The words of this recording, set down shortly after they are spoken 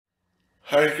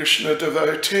Hare Krishna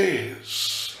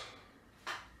devotees,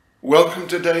 welcome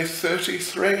to day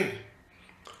 33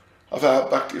 of our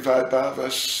Bhakti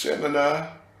Vaibhava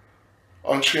seminar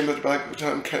on Srimad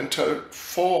Bhagavatam Canto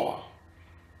 4.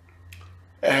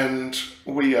 And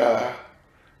we are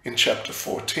in chapter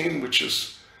 14, which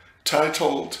is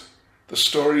titled The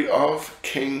Story of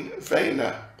King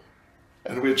Vena.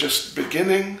 And we're just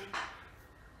beginning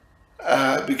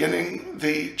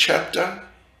the chapter.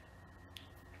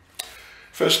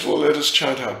 First of all, let us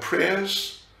chant our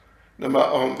prayers. Nama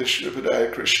Om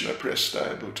Vishnupadaya Krishna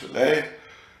Prestaya Bhutale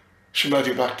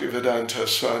Shrimati Bhakti Vedanta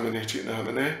Swaminiti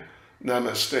Namane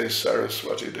Namaste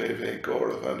Saraswati Deve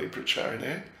Gauravani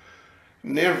Pracharane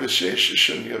Nirvishesha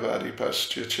Shunyavadi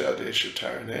Pastyucha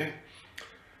Deshatarane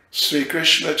Sri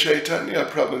Krishna Chaitanya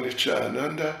Prabhu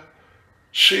Nityananda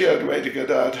Shri Advaita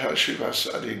Gadadhar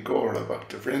Shivasadi Gaura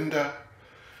Bhakta Vrinda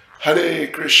Hare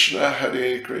Krishna,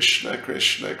 Krishna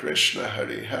Krishna,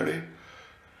 Hare Hare,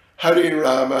 Hare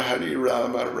Rama,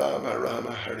 Rama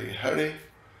Rama, Hare Hare,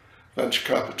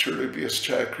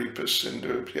 Vanchakapatarubhyascha Kripas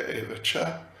Sindhubhya Eva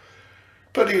Cha,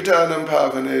 Padidanam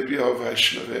Pavanebhyo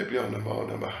Vaishnavebhyo Namo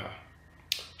Namaha.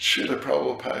 Srila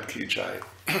Prabhupada Ki Jai.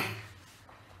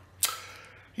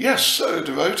 Yes, so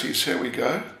devotees, here we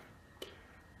go.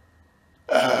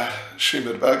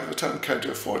 Srimad Bhagavatam,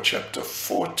 Canto 4, Chapter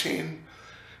 14.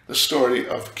 The story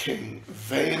of King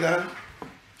Vena,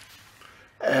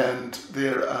 and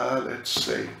there are, let's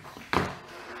see,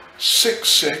 6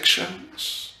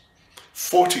 sections,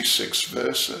 46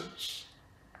 verses.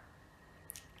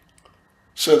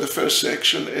 So the first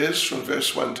section is from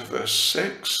verse 1 to verse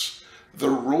 6, the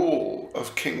rule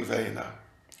of King Vena.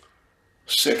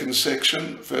 Second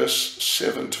section, verse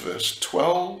 7 to verse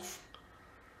 12,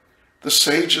 the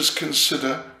sages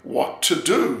consider what to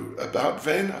do about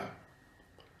Vena.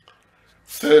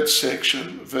 Third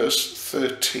section, verse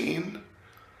 13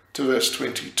 to verse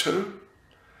 22,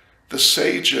 the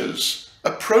sages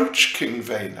approach King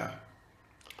Vena.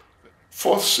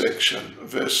 Fourth section,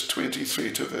 verse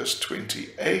 23 to verse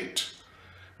 28,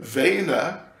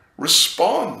 Vena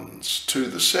responds to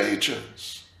the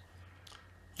sages.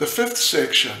 The fifth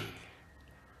section,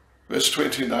 verse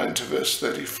 29 to verse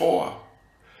 34,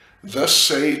 the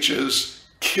sages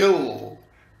kill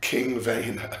King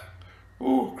Vena.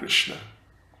 Oh, Krishna.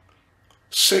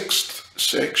 Sixth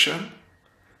section,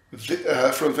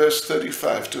 from verse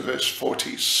 35 to verse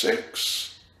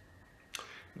 46,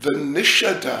 the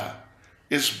Nishada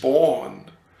is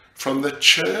born from the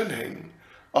churning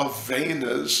of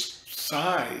Vena's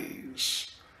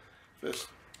thighs.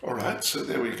 All right, so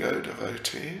there we go,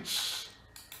 devotees.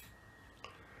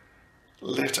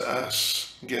 Let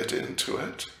us get into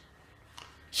it.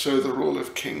 So the rule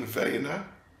of King Vena,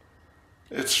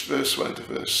 it's verse 1 to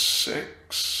verse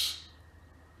 6.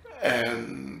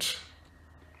 And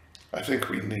I think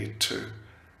we need to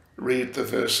read the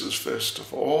verses first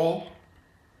of all.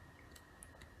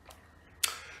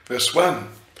 Verse 1,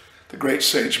 the great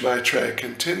sage Maitreya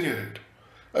continued,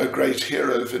 O great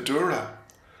hero Vidura,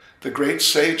 the great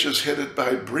sages headed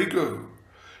by Bhrigu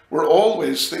were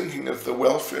always thinking of the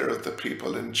welfare of the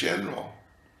people in general.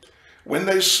 When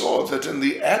they saw that in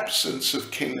the absence of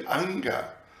King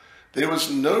Anga, there was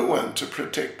no one to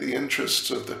protect the interests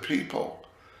of the people,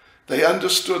 they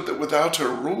understood that without a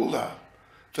ruler,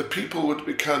 the people would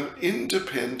become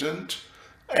independent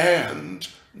and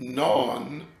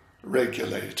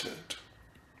non-regulated.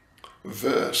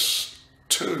 Verse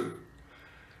 2.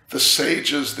 The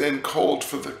sages then called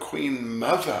for the Queen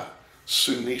Mother,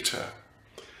 Sunita,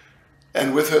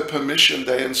 and with her permission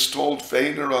they installed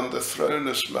Vena on the throne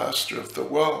as master of the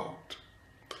world.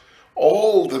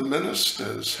 All the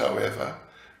ministers, however,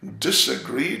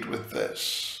 disagreed with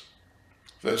this.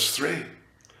 Verse 3,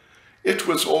 it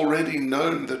was already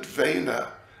known that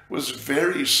Vena was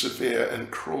very severe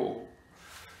and cruel.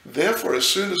 Therefore, as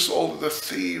soon as all the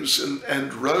thieves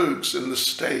and rogues in the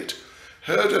state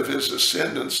heard of his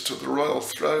ascendance to the royal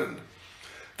throne,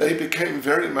 they became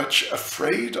very much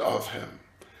afraid of him.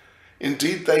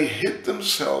 Indeed, they hid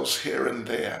themselves here and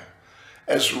there,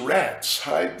 as rats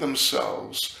hide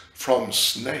themselves from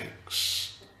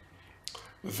snakes.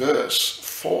 Verse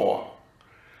 4,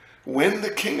 when the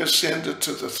king ascended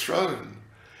to the throne,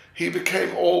 he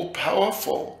became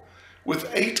all-powerful with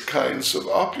 8 kinds of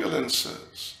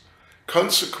opulences.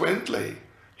 Consequently,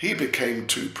 he became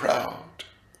too proud.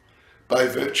 By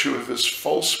virtue of his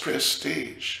false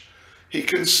prestige, he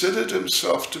considered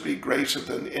himself to be greater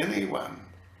than anyone.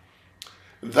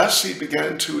 Thus he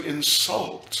began to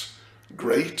insult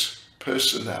great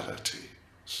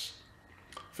personalities.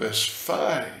 Verse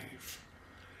 5,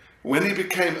 when he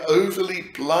became overly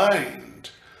blind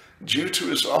due to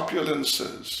his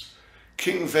opulences,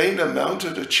 King Vena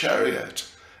mounted a chariot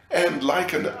and,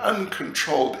 like an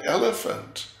uncontrolled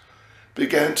elephant,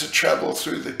 began to travel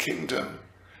through the kingdom,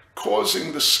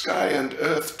 causing the sky and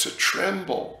earth to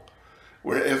tremble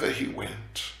wherever he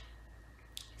went.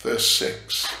 Verse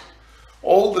 6,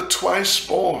 all the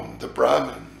twice-born, the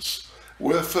Brahmins,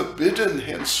 were forbidden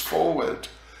henceforward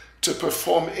to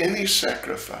perform any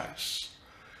sacrifice,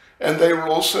 and they were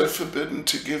also forbidden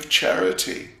to give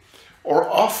charity or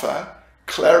offer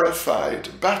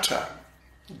clarified butter,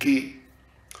 ghee.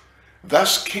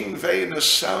 Thus King Vena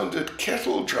sounded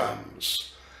kettle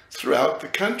drums throughout the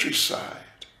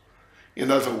countryside.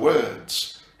 In other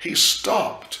words, he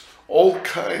stopped all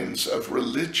kinds of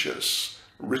religious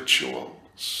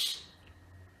rituals.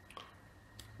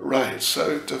 Right,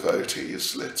 so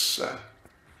devotees, let's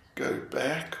go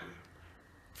back,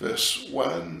 verse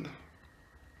 1,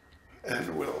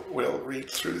 and we'll read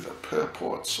through the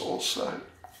purports also,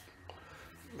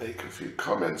 make a few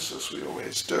comments as we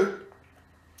always do.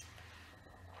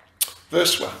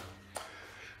 Verse 1,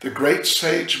 the great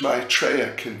sage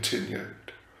Maitreya continued,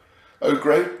 O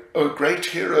great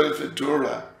hero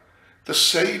Vidura, the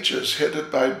sages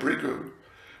headed by Bhrigu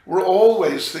were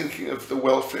always thinking of the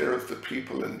welfare of the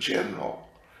people in general.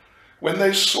 When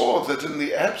they saw that in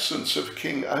the absence of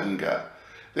King Anga,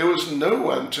 there was no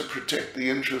one to protect the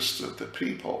interests of the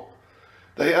people,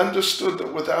 they understood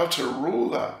that without a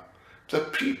ruler, the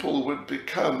people would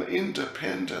become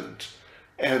independent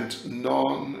and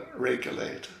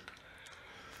non-regulated.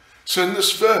 So in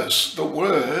this verse, the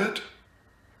word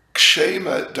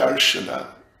Kshema Darshana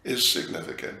is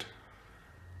significant.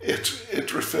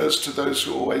 It refers to those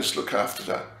who always look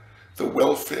after the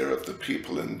welfare of the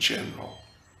people in general.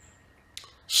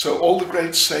 So all the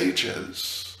great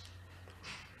sages,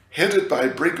 headed by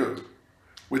Bhrigu,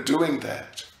 were doing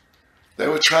that. They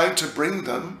were trying to bring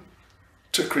them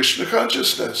to Krishna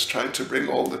consciousness, trying to bring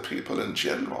all the people in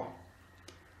general.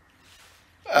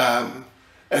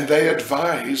 And they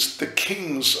advised the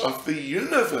kings of the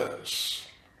universe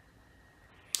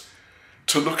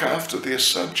to look after their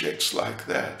subjects like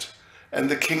that. And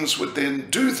the kings would then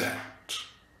do that,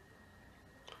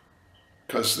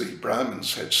 because the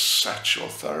Brahmins had such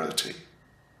authority.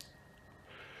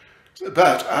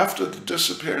 But after the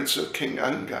disappearance of King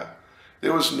Anga,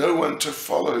 there was no one to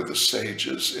follow the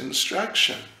sages'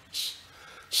 instructions.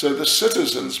 So the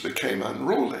citizens became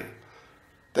unruly.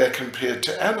 They're compared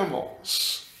to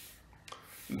animals.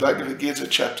 Bhagavad Gita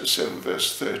chapter 7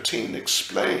 verse 13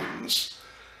 explains,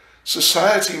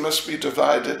 society must be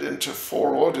divided into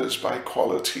 4 orders by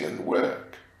quality and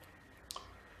work.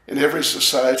 In every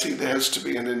society there has to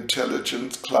be an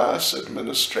intelligent class,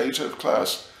 administrative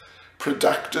class,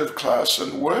 productive class,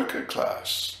 and worker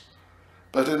class.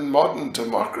 But in modern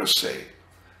democracy,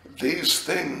 these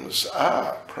things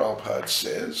are, Prabhupada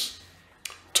says,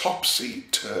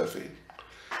 topsy-turvy.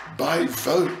 By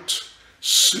vote,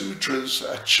 Sudras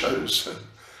are chosen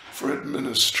for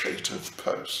administrative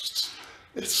posts.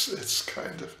 It's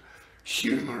kind of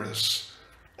humorous,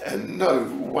 and no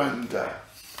wonder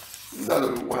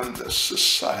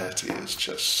society is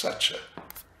just such a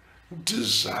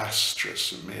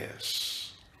disastrous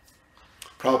mess.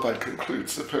 Prabhupada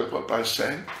concludes the purport by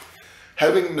saying,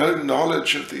 having no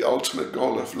knowledge of the ultimate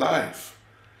goal of life,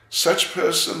 such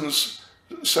persons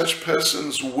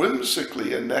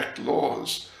whimsically enact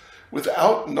laws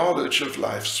without knowledge of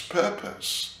life's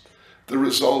purpose. The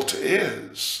result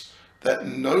is that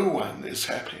no one is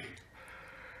happy.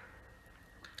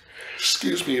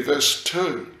 Verse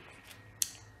 2.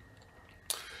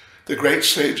 The great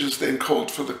sages then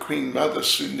called for the Queen Mother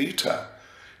Sunita,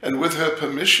 and with her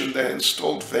permission they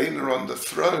installed Vena on the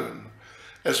throne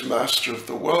as master of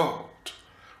the world.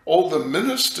 All the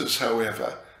ministers,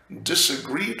 however,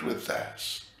 disagreed with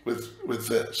this.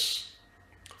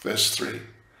 Verse 3.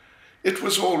 It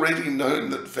was already known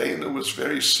that Vena was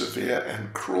very severe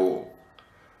and cruel.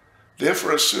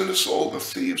 Therefore, as soon as all the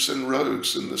thieves and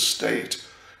rogues in the state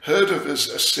heard of his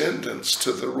ascendance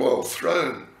to the royal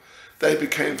throne, they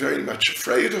became very much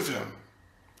afraid of him.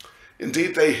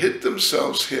 Indeed, they hid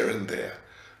themselves here and there,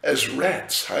 as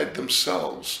rats hide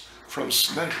themselves from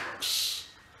snakes.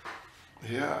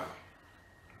 Yeah.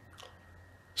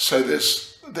 So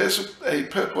there's a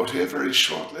purport here, very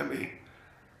short. Let me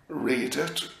read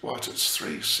it. It's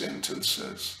 3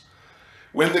 sentences.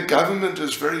 When the government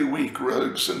is very weak,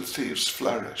 rogues and thieves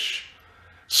flourish.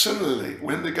 Similarly,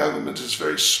 when the government is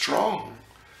very strong,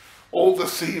 all the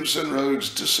thieves and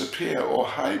rogues disappear or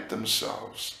hide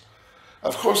themselves.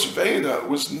 Of course, Vena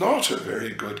was not a very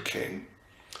good king,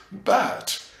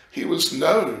 but he was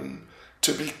known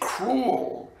to be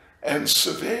cruel and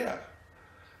severe.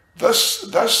 Thus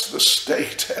the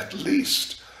state at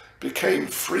least became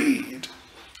freed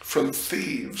from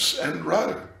thieves and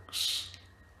rogues.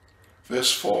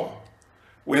 Verse 4,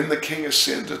 when the king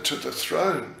ascended to the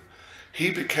throne, he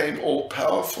became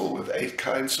all-powerful with 8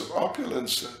 kinds of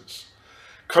opulences.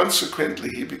 Consequently,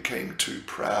 he became too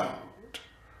proud.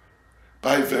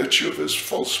 By virtue of his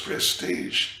false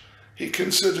prestige, he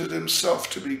considered himself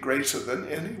to be greater than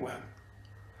anyone.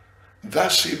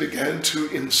 Thus he began to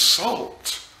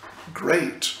insult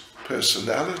great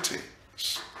personalities.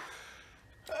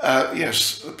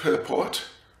 Yes, the purport,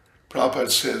 Prabhupada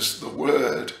says the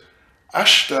word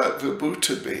Ashta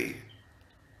Vibhutabi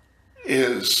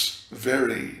is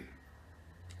very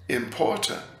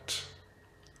important.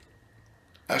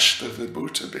 Ashta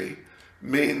Vibhutabi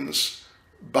means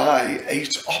by 8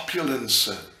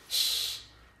 opulences.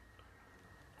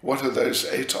 What are those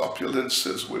 8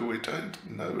 opulences? Well, we don't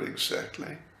know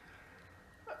exactly.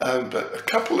 But a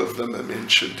couple of them are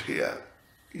mentioned here.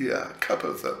 Yeah, a couple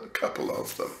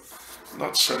of them.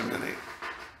 Not so many.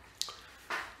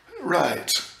 Right.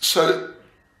 So,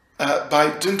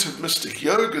 by dint of mystic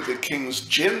yoga, the kings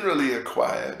generally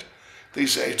acquired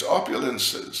these 8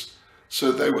 opulences.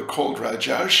 So they were called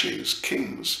Rajarshis,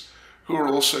 kings, who were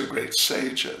also great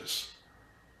sages.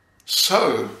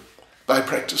 So, by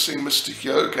practicing mystic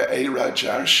yoga, a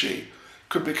Rajarshi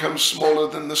could become smaller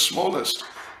than the smallest,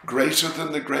 greater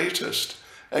than the greatest,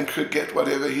 and could get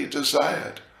whatever he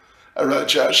desired. A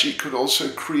Rajarshi could also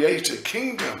create a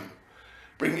kingdom,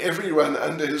 bring everyone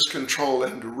under his control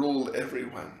and rule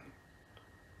everyone.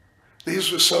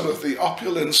 These were some of the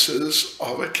opulences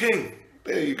of a king.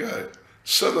 There you go,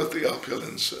 some of the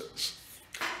opulences.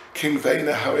 King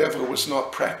Vena, however, was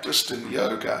not practiced in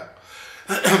yoga,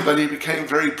 but he became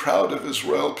very proud of his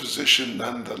royal position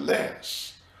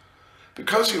nonetheless.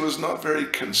 Because he was not very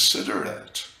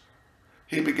considerate,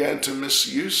 he began to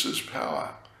misuse his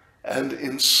power and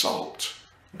insult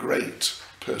great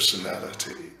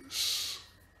personalities.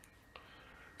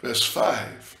 Verse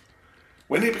 5,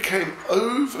 when he became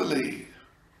overly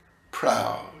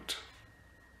proud,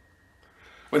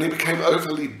 when he became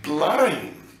overly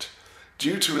blind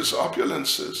due to his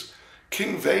opulences,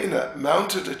 King Vena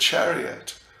mounted a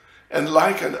chariot and,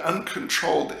 like an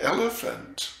uncontrolled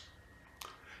elephant,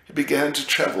 he began to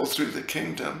travel through the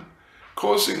kingdom,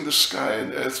 causing the sky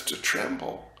and earth to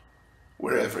tremble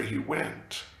wherever he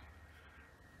went.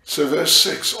 So verse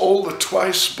 6, all the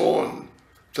twice-born,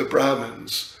 the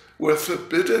Brahmins, were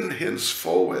forbidden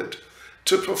henceforward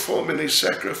to perform any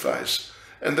sacrifice,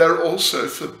 and they're also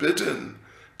forbidden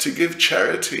to give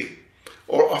charity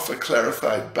or offer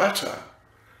clarified butter.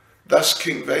 Thus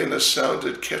King Vena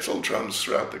sounded kettle drums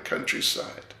throughout the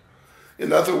countryside.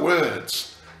 In other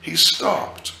words, he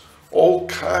stopped all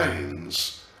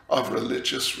kinds of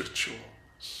religious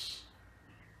rituals.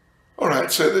 All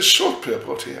right, so there's short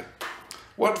purport here.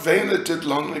 What Vena did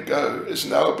long ago is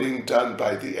now being done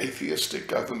by the atheistic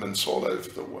governments all over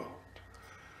the world.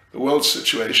 The world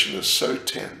situation is so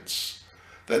tense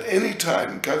that any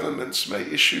time governments may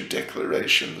issue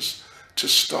declarations to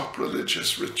stop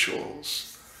religious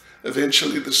rituals,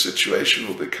 eventually the situation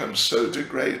will become so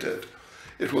degraded,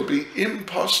 it will be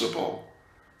impossible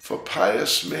for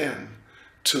pious men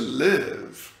to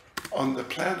live on the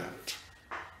planet.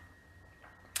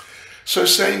 So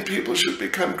saying people should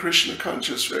become Krishna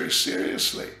conscious very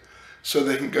seriously so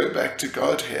they can go back to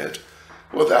Godhead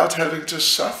without having to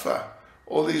suffer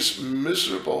all these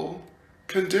miserable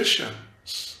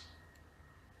conditions.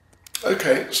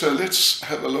 Okay, so let's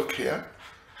have a look here.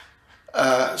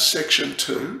 Section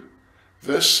 2,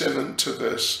 verse 7 to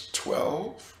verse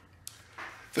 12.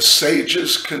 The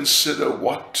sages consider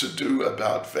what to do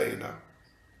about Vena.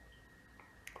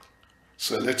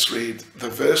 So let's read the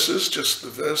verses, just the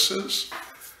verses.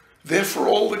 Therefore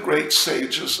all the great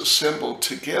sages assembled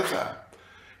together,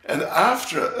 and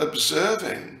after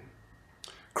observing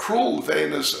cruel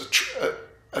Vena's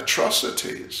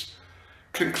atrocities,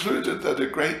 concluded that a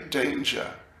great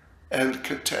danger and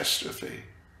catastrophe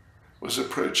was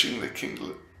approaching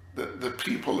the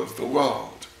people of the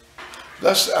world.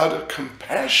 Thus, out of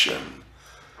compassion,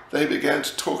 they began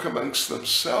to talk amongst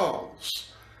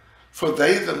themselves, for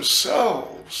they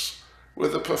themselves were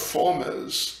the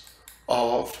performers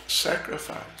of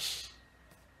sacrifice.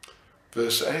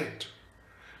 Verse 8,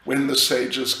 when the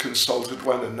sages consulted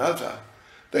one another,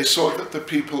 they saw that the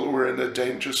people were in a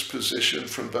dangerous position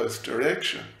from both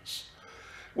directions.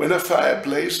 When a fire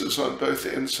blazes on both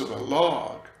ends of a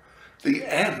log, the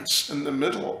ants in the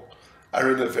middle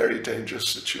are in a very dangerous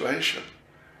situation.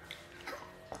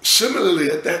 Similarly,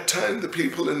 at that time, the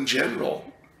people in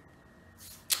general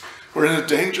were in a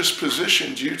dangerous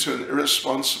position due to an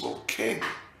irresponsible king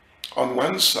on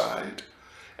one side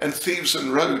and thieves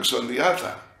and rogues on the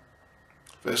other.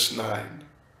 Verse 9.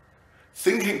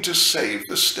 Thinking to save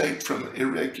the state from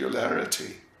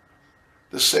irregularity,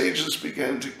 the sages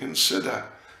began to consider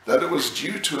that it was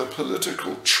due to a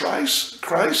political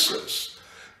crisis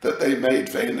that they made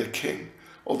Vena king,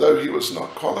 although he was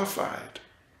not qualified.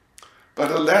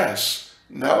 But alas,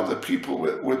 now the people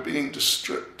were being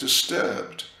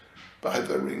disturbed by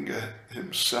the ringer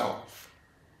himself.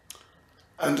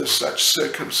 Under such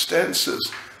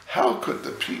circumstances, how could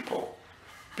the people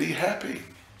be happy?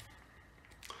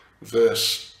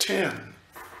 Verse 10.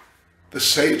 The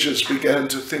sages began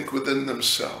to think within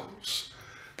themselves,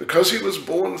 because he was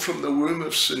born from the womb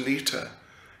of Sunita,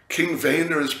 King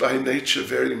Vena is by nature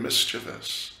very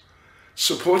mischievous.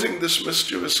 Supporting this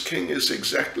mischievous king is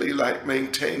exactly like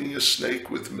maintaining a snake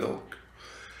with milk.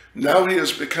 Now he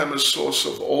has become a source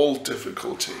of all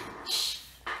difficulties.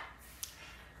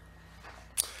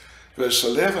 Verse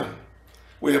 11.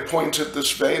 We appointed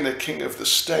this Vena king of the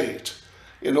state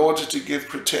in order to give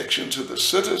protection to the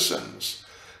citizens,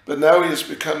 but now he has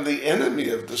become the enemy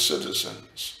of the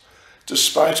citizens.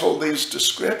 Despite all these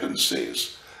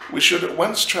discrepancies, we should at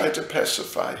once try to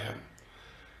pacify him.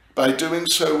 By doing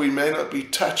so, we may not be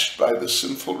touched by the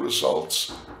sinful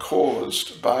results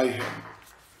caused by him.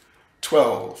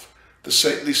 12. The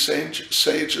saintly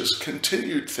sages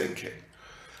continued thinking.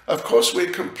 Of course,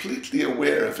 we're completely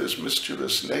aware of his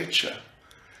mischievous nature,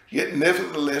 yet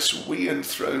nevertheless we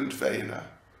enthroned Vena.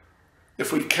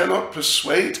 If we cannot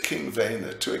persuade King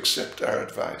Vena to accept our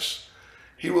advice,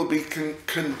 he will be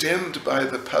condemned by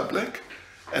the public,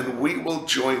 and we will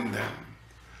join them.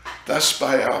 Thus,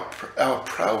 by our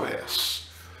prowess,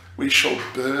 we shall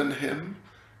burn him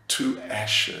to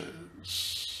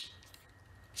ashes.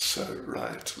 So,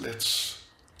 right, let's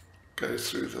go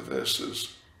through the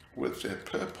verses with their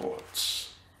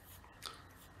purports.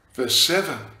 Verse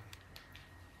 7.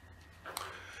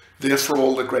 Therefore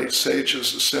all the great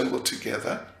sages assembled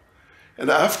together, and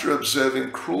after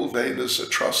observing cruel Vena's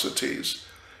atrocities,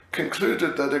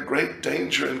 concluded that a great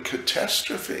danger and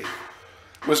catastrophe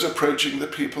was approaching the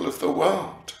people of the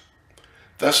world.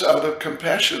 Thus, out of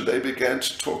compassion, they began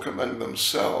to talk among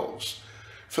themselves,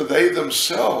 for they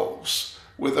themselves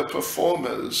were the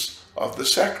performers of the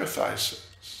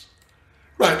sacrifices.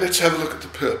 Right, let's have a look at the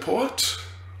purport.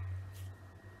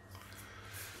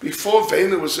 Before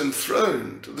Vena was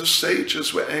enthroned, the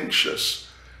sages were anxious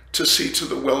to see to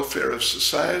the welfare of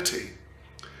society.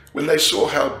 When they saw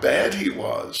how bad he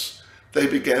was, they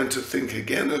began to think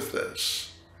again of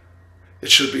this.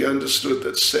 It should be understood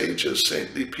that sages,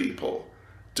 saintly people,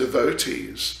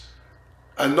 devotees,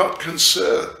 are not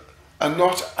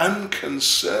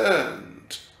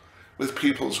unconcerned with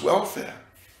people's welfare.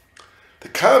 The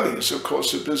kamis, of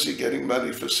course, are busy getting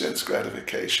money for sense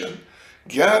gratification.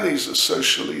 Jnanis are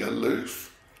socially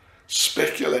aloof,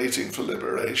 speculating for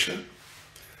liberation.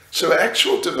 So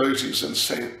actual devotees and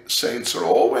saints are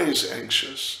always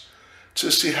anxious to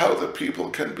see how the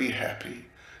people can be happy,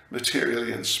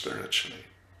 materially and spiritually.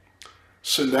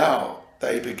 So now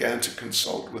they began to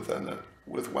consult with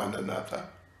one another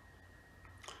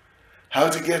how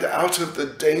to get out of the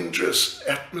dangerous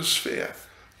atmosphere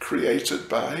created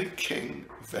by King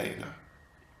Vena.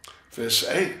 Verse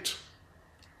 8.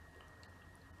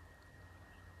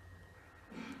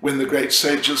 When the great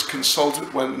sages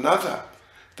consulted one another,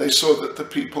 they saw that the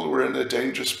people were in a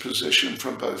dangerous position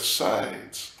from both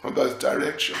sides, from both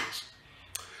directions.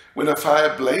 When a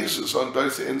fire blazes on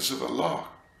both ends of a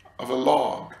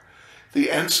log,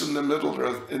 the ants in the middle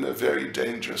are in a very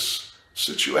dangerous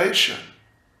situation.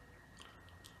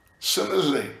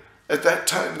 Similarly, at that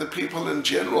time, the people in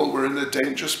general were in a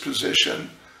dangerous position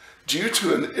due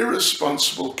to an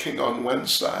irresponsible king on one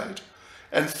side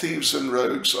and thieves and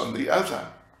rogues on the other.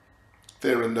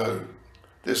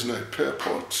 There's no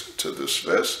purport to this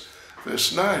verse.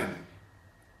 Verse 9.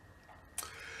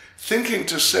 Thinking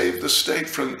to save the state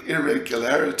from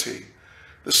irregularity,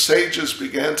 the sages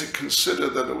began to consider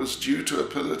that it was due to a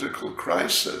political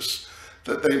crisis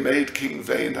that they made King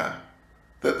Vena,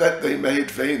 that they made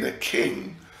Vena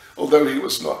king, although he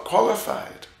was not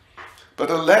qualified. But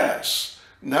alas,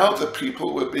 now the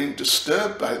people were being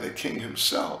disturbed by the king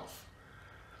himself.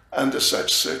 Under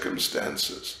such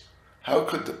circumstances, how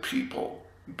could the people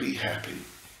be happy?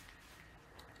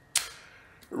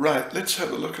 Right, let's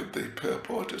have a look at the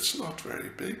purport. It's not very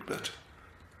big, but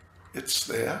it's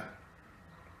there.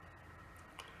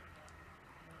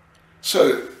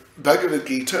 So, Bhagavad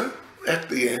Gita, at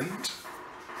the end,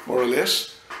 more or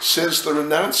less, says the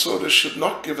renounced order should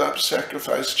not give up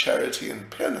sacrifice, charity, and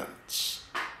penance.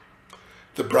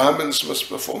 The Brahmins must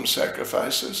perform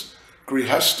sacrifices,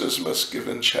 Grihastas must give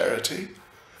in charity,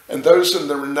 and those in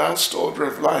the renounced order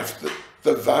of life,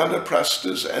 the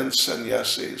vanaprasthas and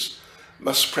sannyasis,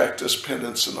 must practice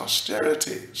penance and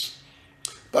austerities.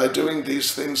 By doing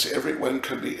these things, everyone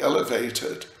can be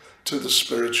elevated to the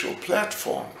spiritual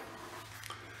platform.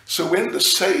 So when the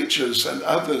sages and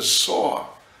others saw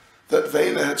that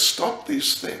Vena had stopped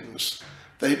these things,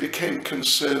 they became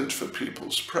concerned for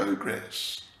people's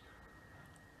progress.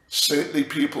 Saintly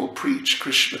people preach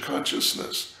Krishna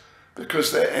consciousness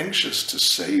because they're anxious to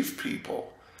save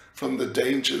people from the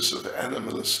dangers of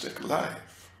animalistic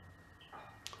life.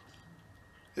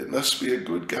 It must be a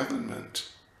good government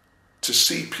to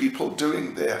see people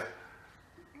doing there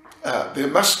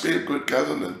must be a good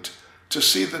government to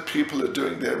see that people are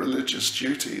doing their religious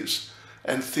duties,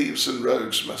 and thieves and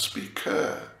rogues must be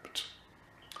curbed.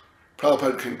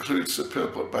 Prabhupada concludes the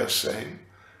purport by saying,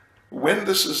 when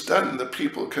this is done, the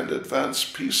people can advance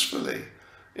peacefully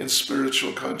in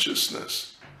spiritual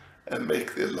consciousness and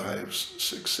make their lives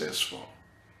successful.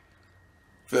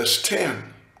 Verse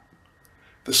 10,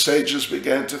 the sages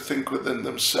began to think within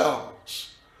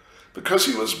themselves, because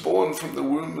he was born from the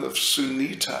womb of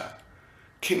Sunita,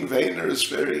 King Vena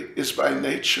is by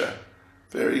nature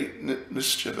very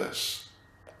mischievous.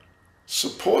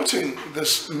 Supporting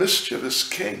this mischievous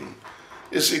king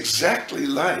is exactly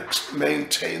like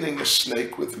maintaining a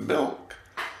snake with milk.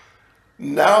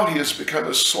 Now he has become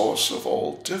a source of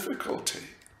all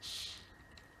difficulties.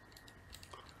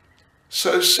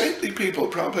 So saintly people,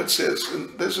 Prabhupada says,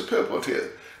 and there's a purport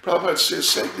here, Prabhupada says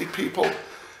saintly people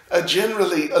are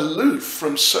generally aloof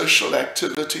from social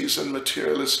activities and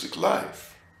materialistic life.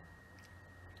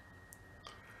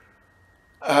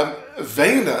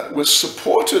 Vena was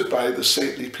supported by the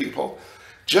saintly people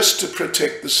just to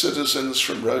protect the citizens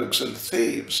from rogues and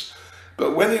thieves.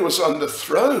 But when he was on the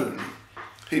throne,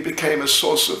 he became a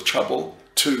source of trouble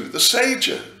to the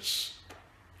sages.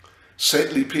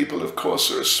 Saintly people, of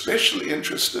course, are especially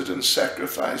interested in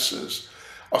sacrifices,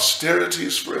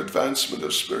 austerities for advancement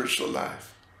of spiritual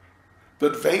life.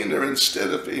 But Vena,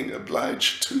 instead of being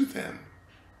obliged to them,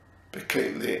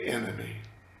 became their enemy.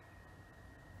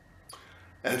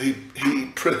 And he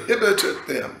prohibited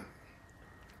them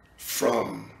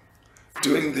from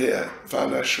doing their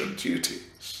varnashram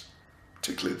duties,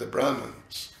 particularly the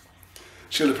Brahmins.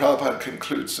 Srila Prabhupada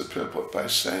concludes the purport by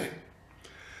saying,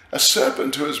 a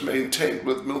serpent who is maintained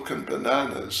with milk and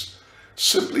bananas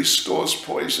simply stores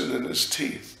poison in his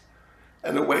teeth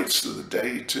and awaits the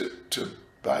day to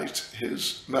bite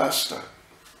his master.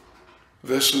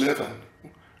 Verse 11,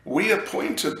 we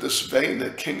appointed this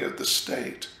Vena king of the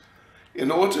state in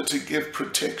order to give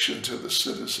protection to the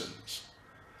citizens.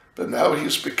 But now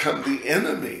he's become the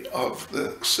enemy of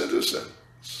the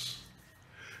citizens.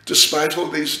 Despite all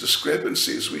these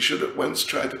discrepancies, we should at once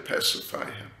try to pacify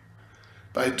him.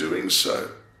 By doing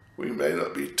so, we may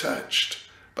not be touched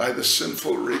by the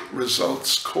sinful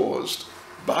results caused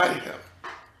by him.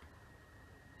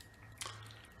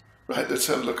 Right, let's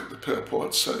have a look at the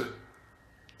purport. So,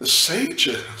 the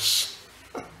sages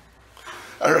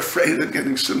are afraid of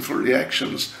getting sinful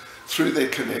reactions through their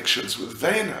connections with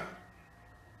Vena.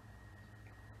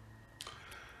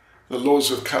 The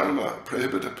laws of karma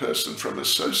prohibit a person from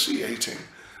associating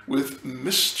with a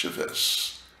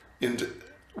mischievous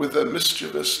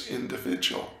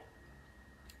individual.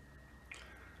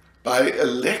 By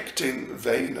electing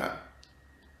Vena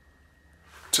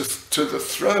to the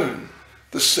throne,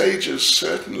 the sages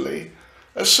certainly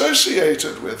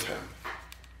associated with him.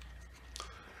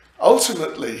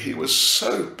 Ultimately, he was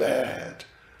so bad,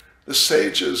 the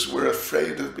sages were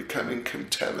afraid of becoming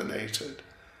contaminated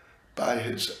by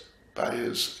his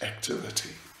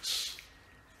activities.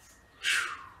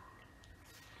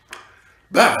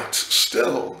 But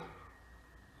still,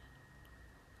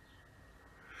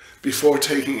 before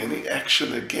taking any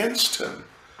action against him,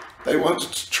 they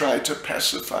wanted to try to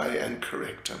pacify and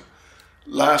correct him.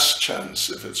 Last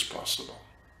chance if it's possible.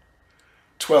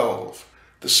 12.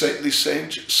 The saintly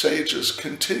sages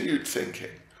continued thinking,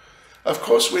 of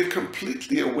course we're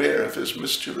completely aware of his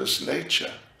mischievous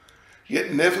nature,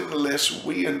 yet nevertheless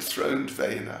we enthroned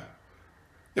Vena.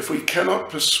 If we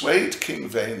cannot persuade King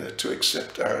Vena to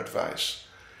accept our advice,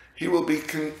 he will be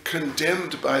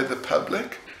condemned by the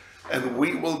public and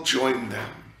we will join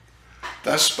them.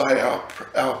 Thus by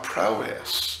our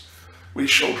prowess we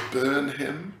shall burn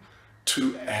him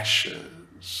to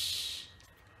ashes.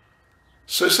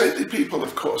 So saintly people,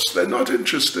 of course, they're not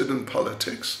interested in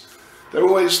politics. They're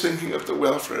always thinking of the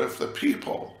welfare of the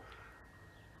people.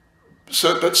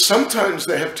 But sometimes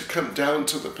they have to come down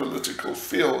to the political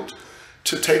field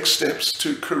to take steps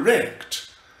to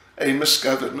correct a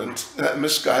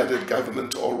misguided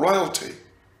government or royalty.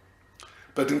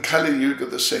 But in Kali Yuga,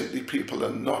 the saintly people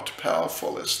are not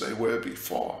powerful as they were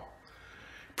before.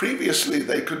 Previously,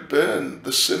 they could burn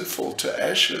the sinful to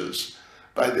ashes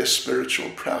by their spiritual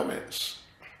prowess.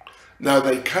 Now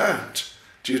they can't,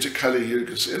 due to Kali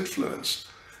Yuga's influence.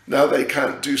 Now they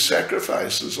can't do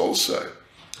sacrifices also,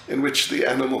 in which the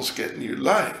animals get new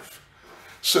life.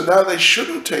 So now they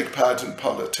shouldn't take part in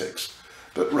politics,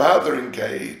 but rather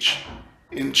engage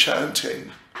in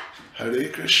chanting Hare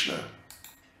Krishna.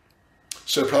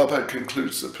 So Prabhupada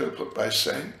concludes the purport by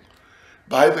saying,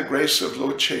 by the grace of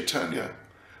Lord Chaitanya,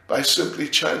 by simply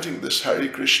chanting this Hare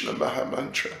Krishna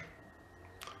Mahamantra,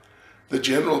 the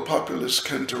general populace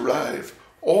can derive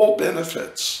all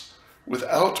benefits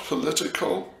without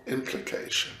political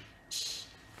implications.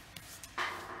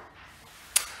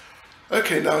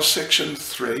 Okay, now section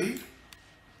 3.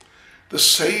 The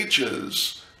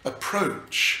sages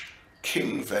approach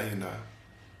King Vena.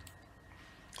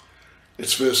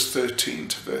 It's verse 13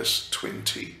 to verse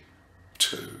 22.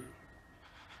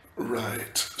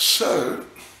 Right, so,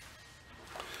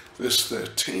 verse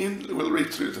 13, we'll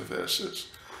read through the verses.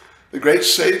 The great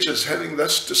sages, having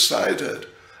thus decided,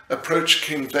 approached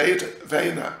King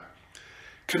Vena.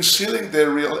 Concealing their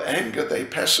real anger, they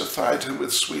pacified him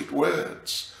with sweet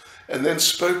words, and then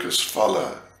spoke as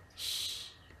follows.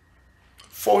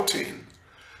 14.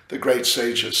 The great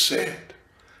sages said,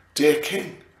 Dear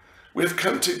King, we have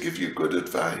come to give you good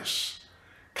advice.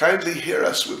 Kindly hear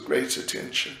us with great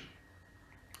attention.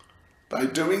 By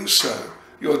doing so,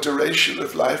 your duration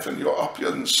of life and your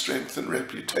opulent strength and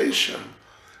reputation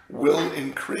will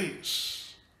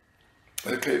increase.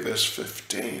 Okay, verse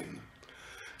 15.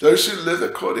 Those who live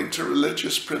according to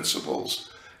religious principles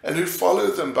and who follow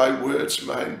them by words,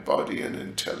 mind, body, and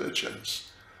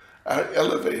intelligence are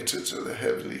elevated to the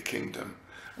heavenly kingdom,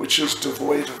 which is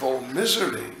devoid of all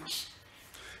miseries.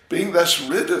 Being thus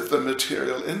rid of the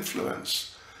material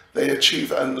influence, they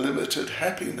achieve unlimited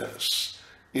happiness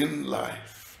in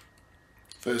life.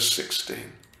 Verse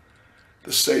 16.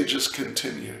 The sages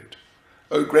continued,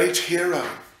 O great hero,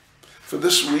 for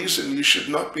this reason you should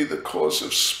not be the cause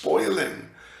of spoiling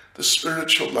the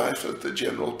spiritual life of the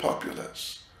general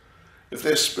populace. If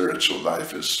their spiritual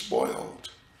life is spoiled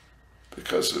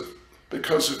because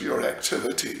of your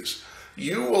activities,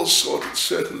 you will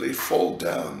certainly fall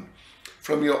down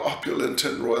from your opulent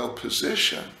and royal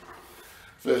position.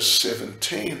 Verse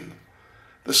 17,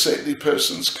 the saintly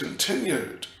persons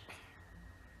continued,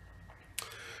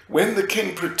 when the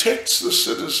king protects the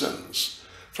citizens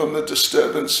from the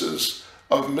disturbances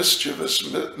of mischievous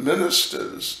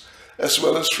ministers, as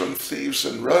well as from thieves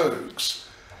and rogues,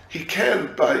 he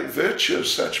can, by virtue of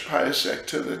such pious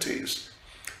activities,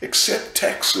 accept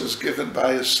taxes given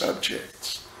by his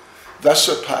subjects. Thus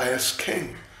a pious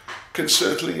king can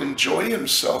certainly enjoy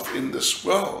himself in this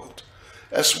world,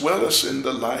 as well as in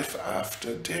the life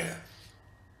after death.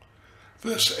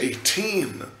 Verse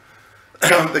 18,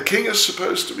 the king is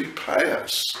supposed to be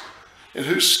pious, in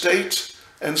whose state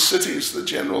and cities the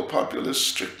general populace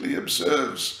strictly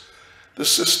observes the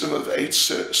system of 8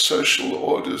 social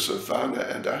orders of Varna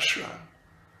and Ashram,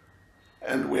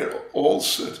 and where all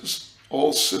citizens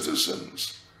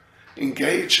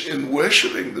engage in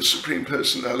worshipping the Supreme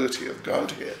Personality of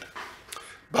Godhead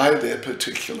by their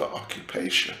particular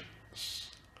occupations.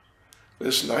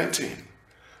 Verse 19,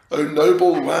 O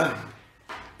noble one,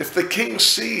 if the king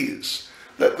sees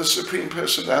that the Supreme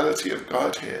Personality of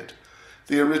Godhead,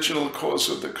 the original cause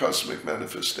of the cosmic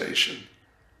manifestation,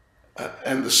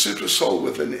 and the supersoul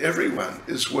within everyone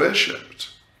is worshipped,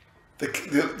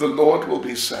 the Lord will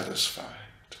be satisfied.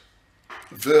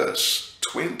 Verse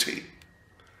 20,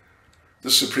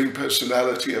 the Supreme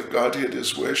Personality of Godhead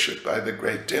is worshipped by the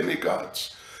great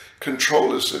demigods,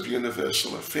 controllers of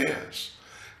universal affairs.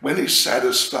 When he's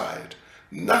satisfied,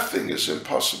 nothing is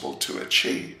impossible to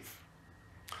achieve.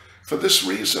 For this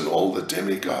reason, all the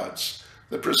demigods,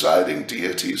 the presiding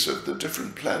deities of the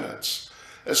different planets,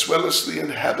 as well as the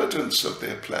inhabitants of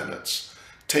their planets,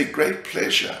 take great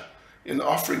pleasure in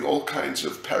offering all kinds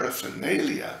of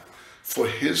paraphernalia for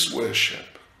his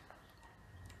worship.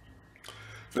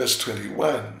 Verse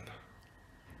 21,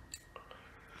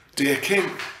 Dear King,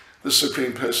 the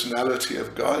Supreme Personality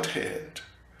of Godhead,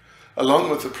 along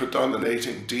with the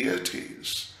predominating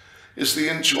deities, is the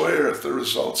enjoyer of the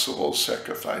results of all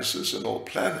sacrifices in all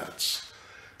planets.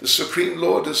 The Supreme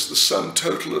Lord is the sum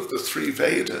total of the 3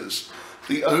 Vedas,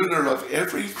 the owner of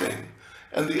everything,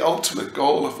 and the ultimate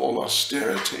goal of all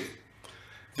austerity.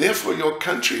 Therefore, your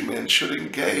countrymen should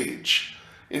engage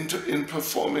in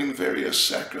performing various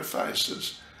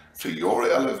sacrifices for your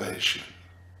elevation.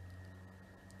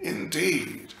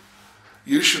 Indeed,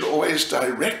 you should always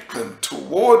direct them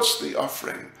towards the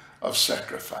offering of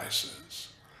sacrifices.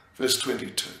 Verse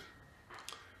 22.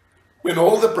 When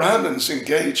all the Brahmins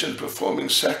engage in performing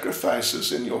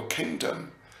sacrifices in your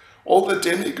kingdom, all the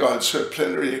demigods who are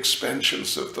plenary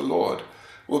expansions of the Lord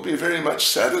will be very much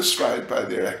satisfied by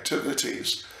their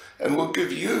activities and will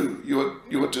give you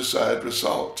your desired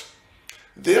result.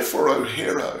 Therefore, O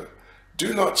hero,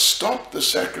 do not stop the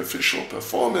sacrificial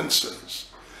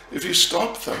performances. If you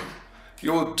stop them,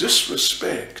 you will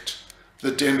disrespect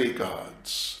the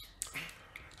demigods.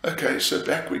 Okay, so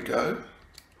back we go.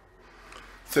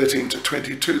 13 to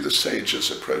 22, the sages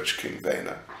approach King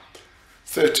Vena.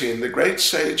 13, the great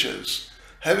sages,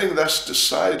 having thus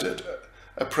decided,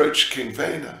 approached King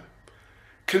Vena.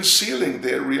 Concealing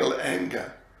their real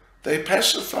anger, they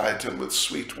pacified him with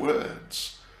sweet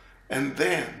words, and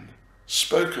then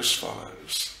spoke as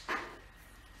follows.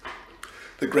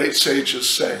 The great sages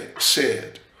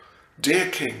said, Dear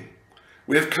King,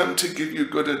 we have come to give you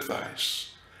good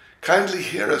advice. Kindly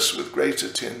hear us with great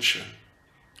attention.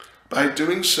 By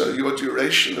doing so, your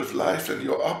duration of life and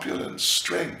your opulence,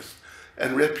 strength,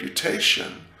 and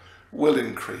reputation will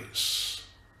increase.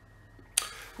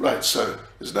 Right, so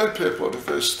there's no purport of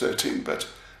verse 13, but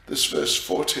this verse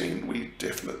 14, we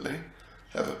definitely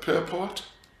have a purport.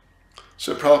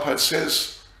 So Prabhupada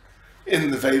says,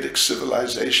 in the Vedic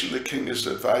civilization, the king is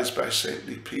advised by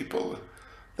saintly people.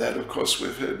 That, of course,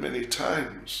 we've heard many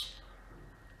times.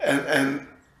 And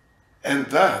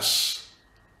thus,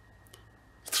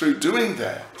 through doing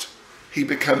that, he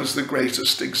becomes the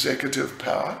greatest executive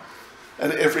power,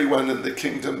 and everyone in the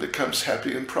kingdom becomes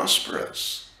happy and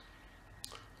prosperous.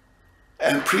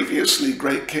 And previously,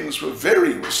 great kings were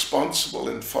very responsible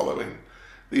in following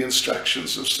the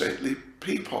instructions of saintly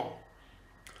people.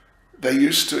 They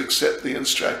used to accept the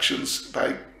instructions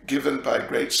given by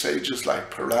great sages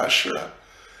like Parashara,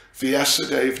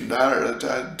 Vyasadeva,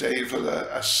 Narada,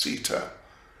 Devala, Asita,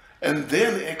 and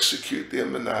then execute their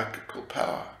monarchical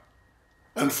power.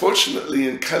 Unfortunately,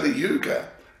 in Kali Yuga,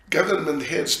 government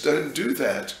heads don't do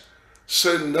that,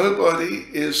 so nobody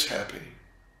is happy.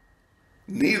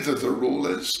 Neither the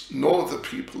rulers nor the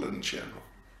people in general.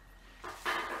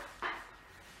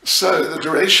 So the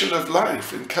duration of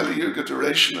life, in Kali Yuga,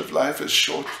 duration of life is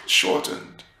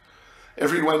shortened.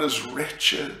 Everyone is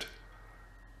wretched.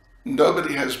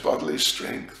 Nobody has bodily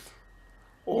strength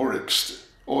or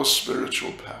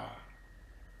spiritual power.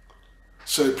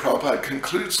 So Prabhupada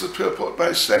concludes the purport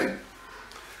by saying,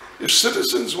 if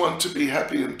citizens want to be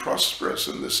happy and prosperous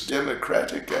in this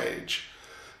democratic age,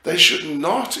 they should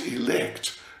not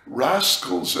elect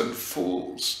rascals and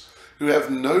fools who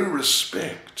have no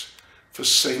respect for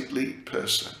saintly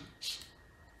persons.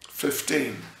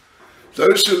 15.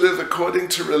 Those who live according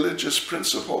to religious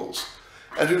principles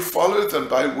and who follow them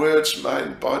by words,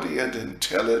 mind, body, and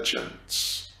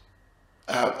intelligence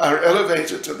are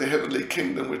elevated to the heavenly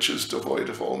kingdom which is devoid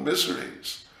of all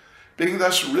miseries. Being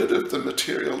thus rid of the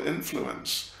material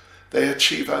influence, they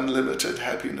achieve unlimited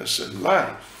happiness in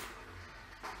life.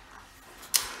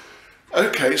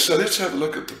 Okay, so let's have a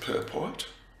look at the purport.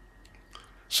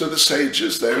 So the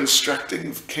sages, they're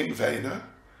instructing King Vena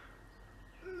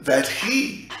that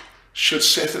he should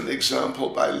set an example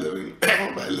by living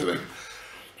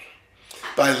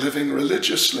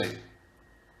religiously.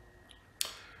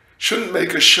 Shouldn't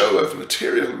make a show of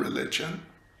material religion,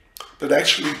 but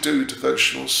actually do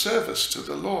devotional service to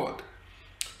the Lord,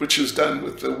 which is done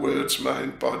with the words,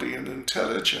 mind, body, and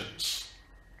intelligence.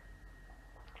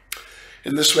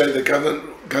 In this way, the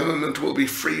government will be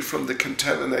free from the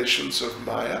contaminations of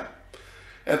Maya,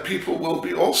 and people will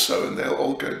be also, and they'll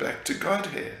all go back to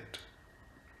Godhead.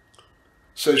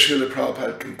 So Srila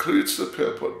Prabhupada concludes the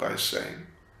purport by saying,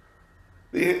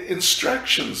 the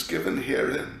instructions given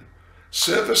herein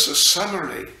serve as a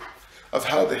summary of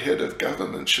how the head of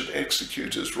government should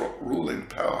execute his ruling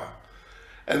power,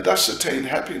 and thus attain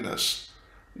happiness,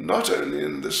 not only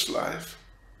in this life,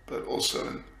 but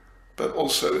also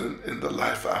in the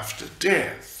life after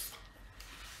death.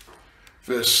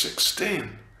 Verse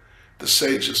 16, the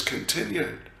sages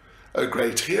continued, O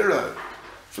great hero,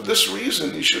 for this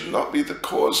reason you should not be the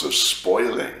cause of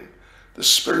spoiling the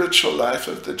spiritual life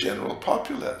of the general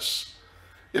populace.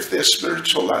 If their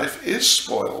spiritual life is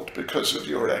spoiled because of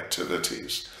your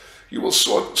activities, you will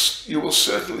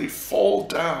certainly fall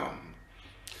down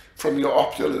from your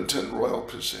opulent and royal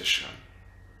position.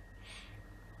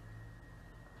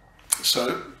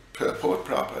 So, purport,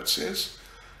 Prabhupada says,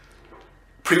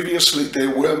 previously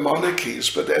there were monarchies,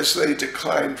 but as they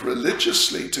declined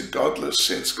religiously to godless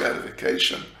sense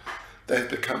gratification, they've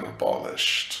become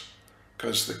abolished,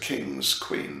 because the kings,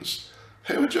 queens,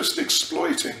 they were just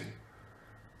exploiting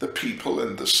the people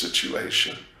and the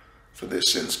situation for their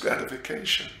sense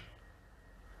gratification.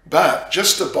 But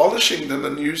just abolishing them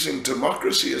and using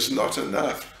democracy is not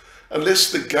enough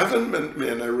unless the government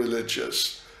men are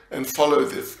religious and follow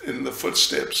in the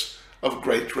footsteps of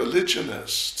great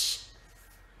religionists.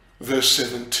 Verse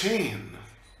 17,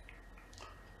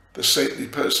 the saintly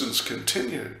persons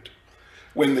continued,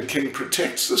 when the king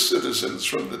protects the citizens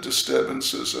from the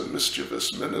disturbances of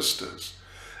mischievous ministers,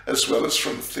 as well as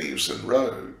from thieves and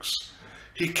rogues,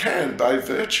 he can, by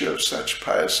virtue of such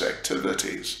pious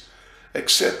activities,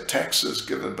 accept taxes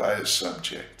given by his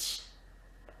subjects.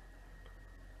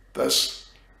 Thus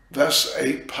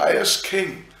a pious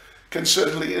king can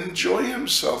certainly enjoy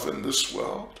himself in this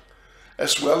world,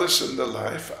 as well as in the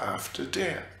life after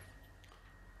death.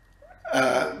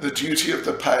 The duty of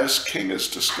the pious king is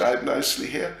described nicely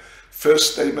here.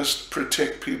 First, they must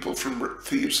protect people from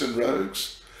thieves and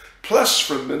rogues, plus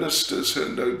from ministers who are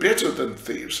no better than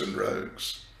thieves and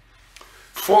rogues.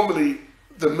 Formerly,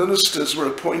 the ministers were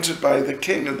appointed by the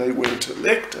king and they weren't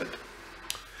elected.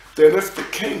 Then if the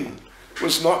king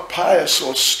was not pious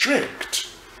or strict,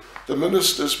 the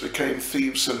ministers became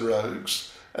thieves and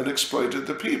rogues and exploited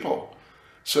the people.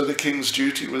 So the king's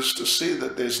duty was to see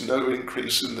that there's no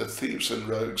increase in the thieves and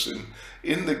rogues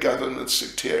in the government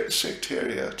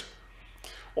secretariat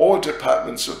or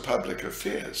departments of public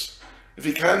affairs. If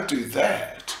he can't do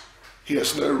that, he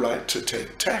has no right to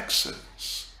take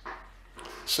taxes.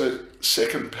 So,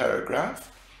 second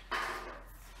paragraph,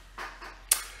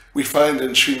 we find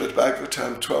in Srimad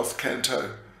Bhagavatam, 12th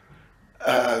canto,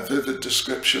 vivid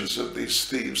descriptions of these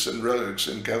thieves and rogues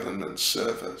in government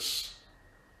service.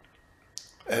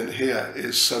 And here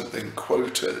is something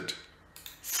quoted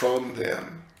from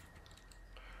them.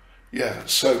 Yeah,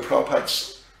 so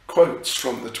Prabhupada quotes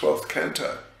from the 12th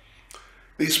canto.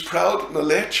 These proud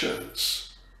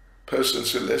malechas,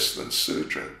 persons who are less than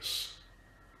Sudras,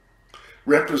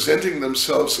 representing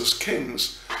themselves as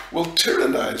kings, will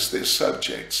tyrannize their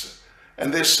subjects,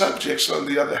 and their subjects, on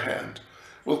the other hand,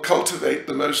 will cultivate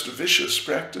the most vicious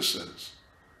practices,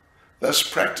 thus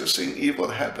practicing evil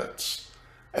habits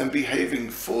and behaving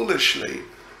foolishly.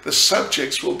 The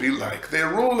subjects will be like their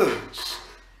rulers.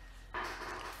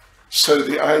 So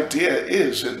the idea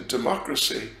is, in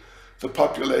democracy, the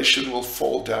population will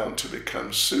fall down to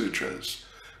become Sudras.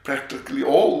 Practically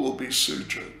all will be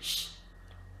Sudras.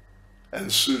 And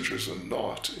Sudras are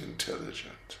not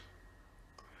intelligent.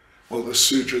 Well, the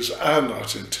Sudras are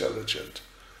not intelligent.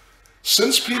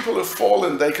 Since people have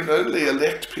fallen, they can only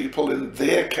elect people in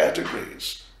their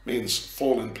categories, means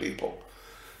fallen people.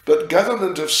 But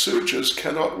government of Sudras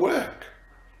cannot work.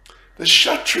 The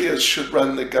Kshatriyas should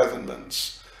run the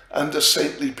governments under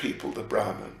saintly people, the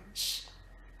Brahmins.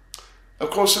 Of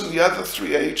course, in the other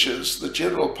three ages, the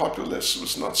general populace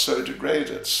was not so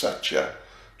degraded, Satya,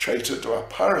 Treta,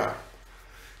 Dwapara.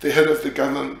 The head of the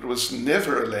government was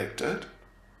never elected.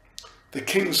 The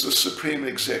king's the supreme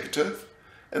executive,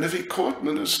 and if he caught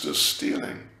ministers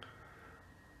stealing,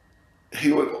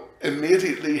 he would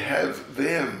immediately have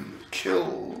them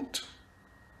killed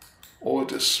or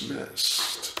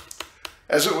dismissed.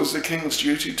 As it was the king's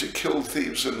duty to kill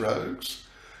thieves and rogues,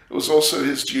 it was also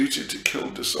his duty to kill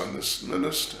dishonest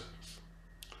ministers.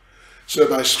 So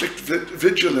by strict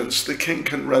vigilance, the king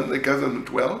can run the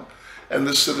government well, and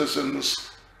the citizens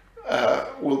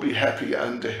will be happy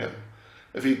under him.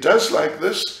 If he does like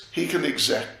this, he can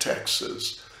exact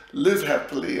taxes, live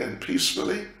happily and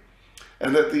peacefully,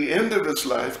 and at the end of his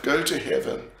life go to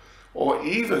heaven, or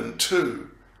even to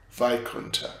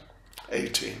Vaikuntha.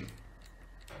 18.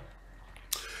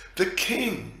 The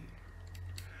king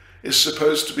is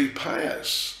supposed to be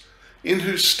pious, in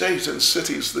whose state and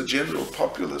cities the general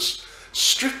populace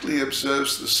strictly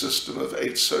observes the system of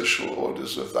 8 social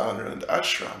orders of Varna and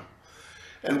Ashram,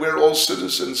 and where all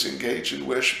citizens engage in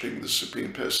worshipping the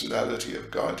Supreme Personality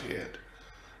of Godhead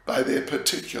by their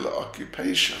particular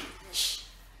occupations.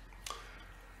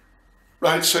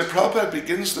 Right, so Prabhupada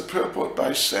begins the purport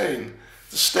by saying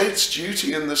the state's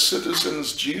duty and the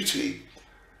citizen's duty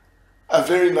are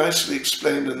very nicely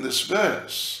explained in this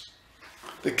verse.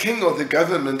 The king or the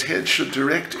government head should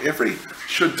direct everything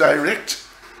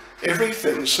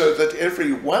so that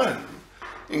everyone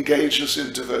engages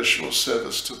in devotional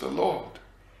service to the Lord.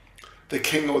 The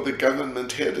king or the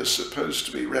government head is supposed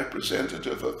to be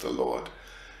representative of the Lord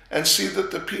and see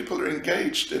that the people are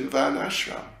engaged in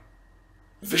Varnashram.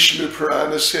 Vishnu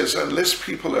Purana says unless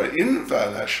people are in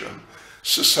Varnashram,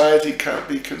 society can't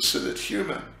be considered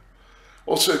human.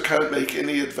 Also can't make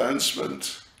any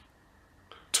advancement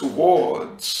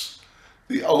towards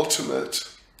the ultimate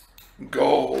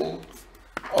goal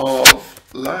of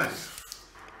life.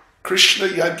 Krishna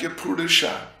Yagya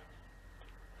Purusha,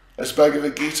 As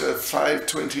Bhagavad Gita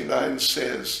 5:29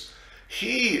 says,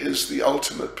 he is the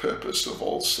ultimate purpose of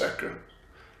all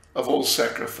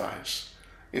sacrifice,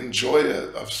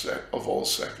 enjoyer of all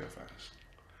sacrifice.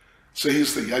 So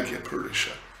he's the Yajna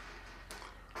Purusha.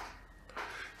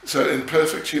 So in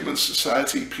perfect human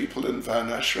society, people are in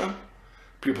Varnashram,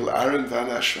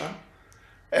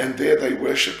 and there they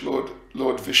worship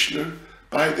Lord Vishnu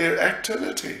by their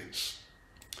activities.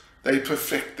 They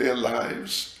perfect their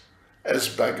lives, as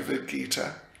Bhagavad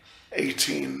Gita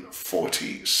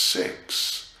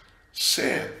 18:46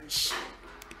 says.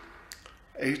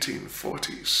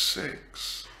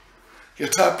 18:46.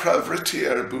 Yata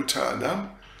pravrityar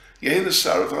bhutanam yena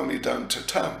sarvam idam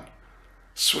tatam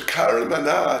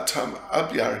swakaramana tam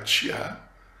abhyarchya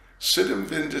siddham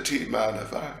vindati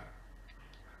manava.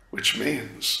 Which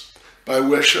means, by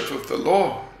worship of the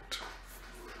Lord,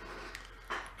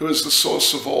 who is the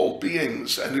source of all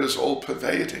beings and who is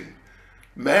all-pervading,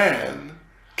 man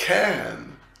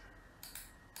can,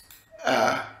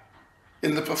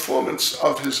 in the performance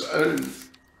of his own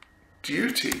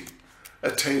duty,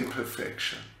 attain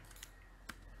perfection.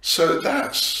 So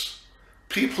thus,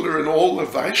 people who are in all the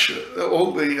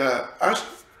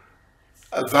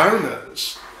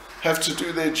varnas have to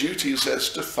do their duties as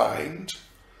defined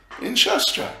in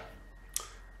Shastra.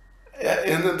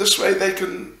 And in this way they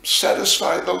can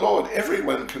satisfy the Lord.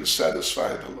 Everyone can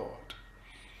satisfy the Lord.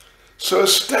 So a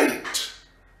state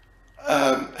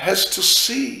has to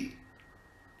see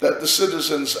that the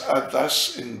citizens are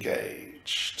thus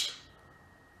engaged.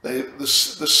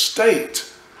 The state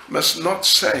must not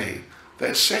say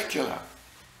they're secular,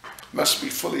 must be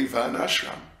fully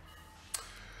varnashram.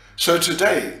 So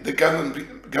today, the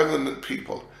government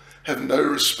people have no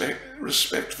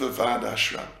respect for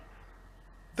varnashram.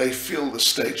 They feel the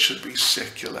state should be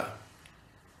secular.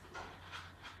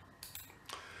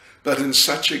 But in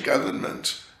such a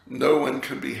government, no one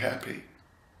can be happy.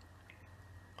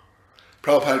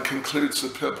 Prabhupada concludes the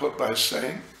purport by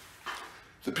saying,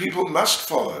 the people must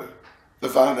follow the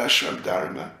Varnashram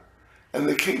Dharma, and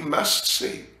the king must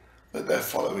see that they're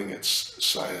following it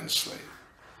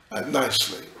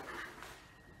nicely.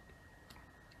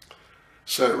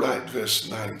 So, right, verse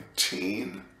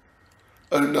 19.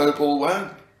 O noble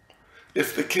one,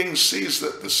 if the king sees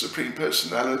that the Supreme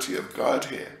Personality of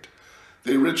Godhead,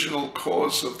 the original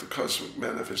cause of the cosmic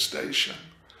manifestation,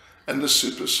 and the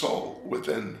super soul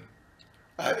within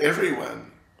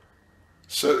everyone,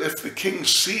 so if the king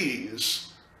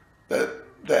sees that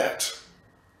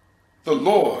the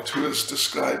Lord, who is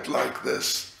described like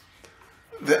this,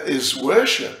 that is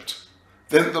worshipped,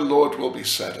 then the Lord will be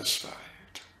satisfied.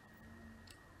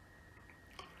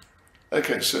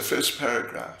 Okay, so first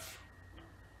paragraph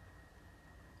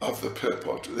of the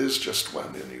purport. There's just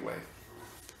one anyway.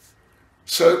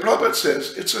 So Prabhupada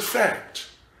says, it's a fact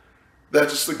that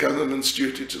it's the government's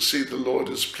duty to see the Lord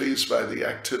is pleased by the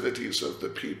activities of the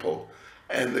people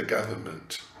and the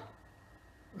government.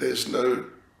 There's no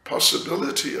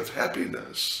possibility of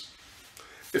happiness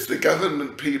if the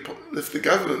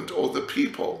government or the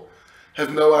people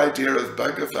have no idea of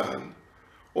Bhagavan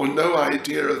or no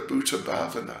idea of Bhuta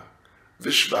Bhavana,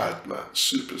 Vishvatma,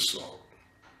 Super Soul.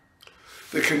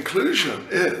 The conclusion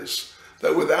is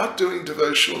that without doing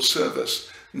devotional service,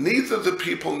 neither the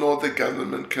people nor the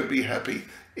government can be happy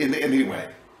in any way.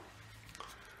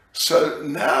 So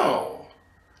now,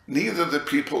 neither the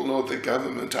people nor the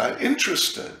government are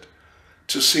interested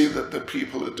to see that the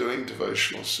people are doing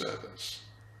devotional service.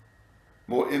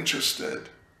 More interested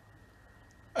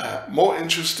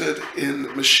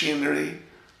in machinery,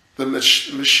 the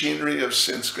machinery of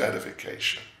sense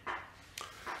gratification.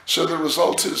 So the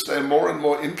result is they're more and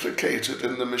more implicated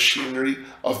in the machinery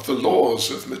of the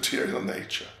laws of material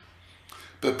nature.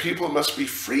 But people must be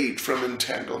freed from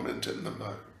entanglement in the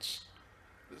modes.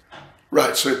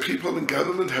 Right, so people in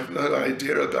government have no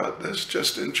idea about this,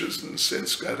 just interested in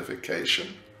sense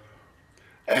gratification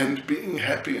and being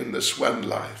happy in this one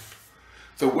life.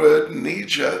 The word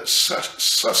nija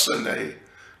sasane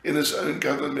in his own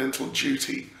governmental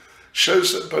duty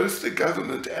shows that both the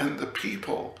government and the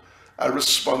people are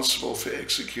responsible for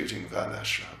executing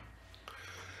Varnashram.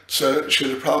 So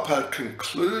Srila Prabhupada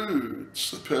concludes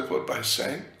the purport by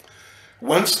saying,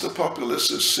 once the populace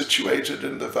is situated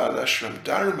in the Varnashram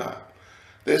Dharma,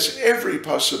 there's every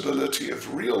possibility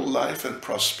of real life and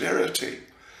prosperity,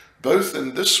 both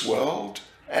in this world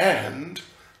and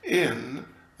in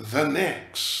the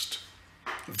next.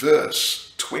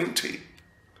 Verse 20.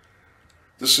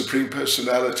 The Supreme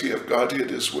Personality of Godhead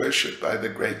is worshipped by the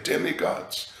great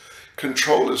demigods,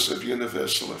 controllers of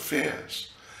universal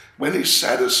affairs. When he's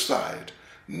satisfied,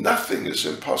 nothing is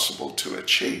impossible to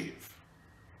achieve.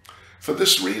 For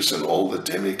this reason, all the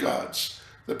demigods,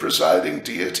 the presiding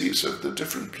deities of the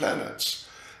different planets,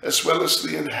 as well as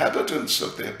the inhabitants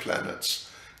of their planets,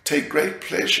 take great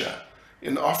pleasure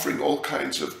in offering all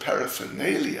kinds of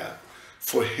paraphernalia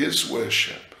for his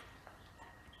worship.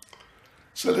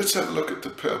 So let's have a look at the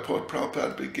purport.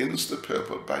 Prabhupada begins the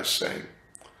purport by saying,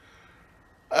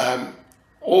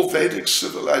 all Vedic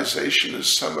civilization is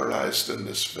summarized in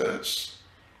this verse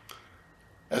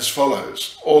as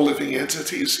follows. All living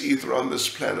entities, either on this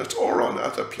planet or on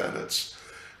other planets,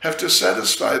 have to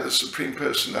satisfy the Supreme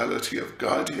Personality of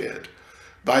Godhead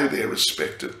by their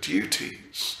respective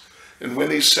duties. And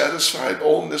when he's satisfied,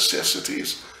 all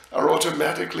necessities are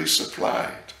automatically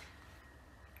supplied.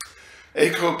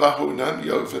 Eko bahunam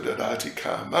yo vidarati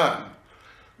kaman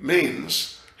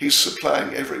means he's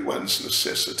supplying everyone's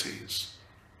necessities.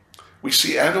 We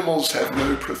see animals have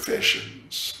no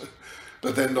professions,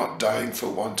 but they're not dying for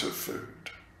want of food.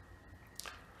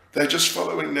 They're just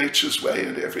following nature's way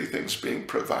and everything's being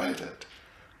provided,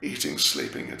 eating,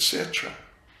 sleeping, etc.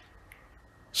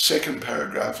 Second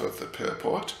paragraph of the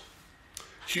purport.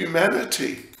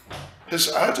 Humanity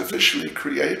has artificially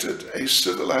created a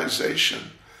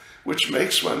civilization which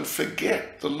makes one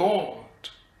forget the Lord.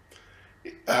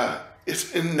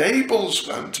 It enables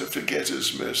one to forget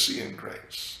his mercy and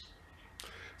grace.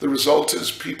 The result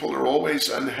is people are always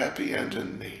unhappy and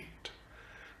in need.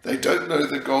 They don't know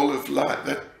the goal of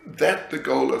life, that the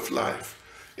goal of life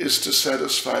is to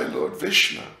satisfy Lord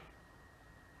Vishnu.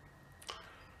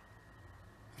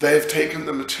 They have taken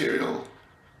the material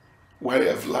way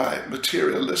of life,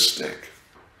 materialistic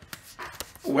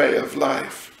way of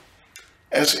life,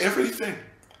 as everything.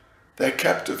 They're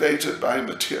captivated by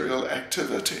material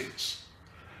activities.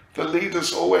 The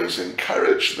leaders always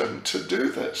encourage them to do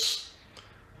this,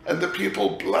 and the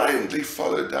people blindly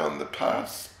follow down the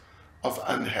path of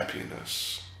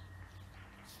unhappiness.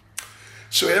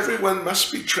 So everyone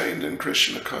must be trained in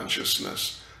Krishna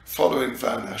consciousness, following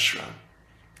Varnashram.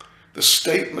 The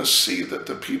state must see that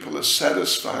the people are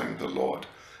satisfying the Lord.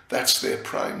 That's their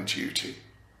prime duty.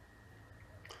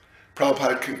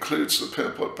 Prabhupada concludes the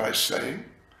purport by saying,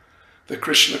 the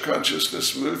Krishna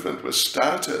consciousness movement was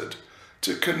started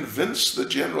to convince the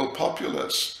general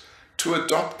populace to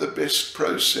adopt the best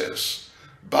process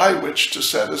by which to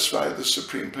satisfy the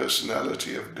Supreme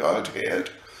Personality of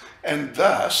Godhead and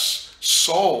thus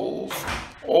solve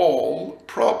all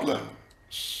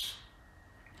problems.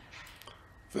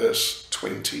 Verse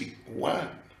 21.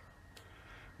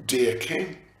 Dear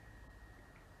King,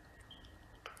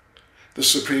 the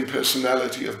Supreme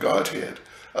Personality of Godhead,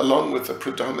 along with the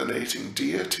predominating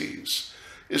deities,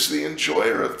 is the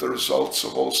enjoyer of the results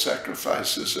of all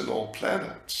sacrifices in all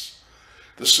planets.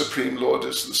 The Supreme Lord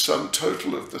is the sum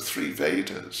total of the three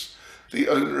Vedas, the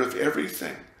owner of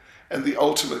everything, and the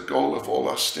ultimate goal of all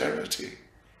austerity.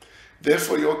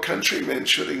 Therefore, your countrymen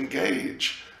should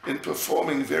engage in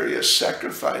performing various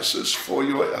sacrifices for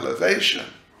your elevation.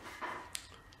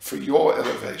 For your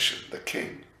elevation, the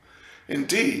king.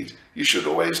 Indeed, you should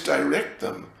always direct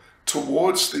them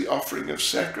towards the offering of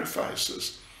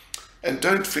sacrifices. And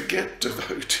don't forget,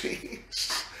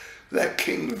 devotees, that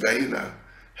King Vena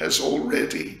has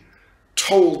already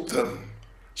told them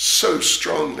so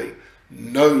strongly,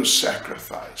 no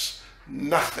sacrifice,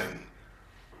 nothing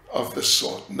of the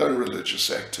sort, no religious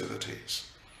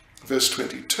activities. Verse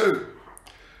 22,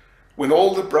 when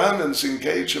all the Brahmins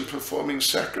engage in performing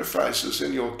sacrifices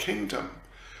in your kingdom,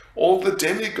 all the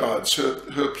demigods who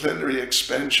are plenary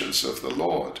expansions of the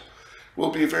Lord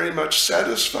will be very much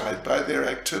satisfied by their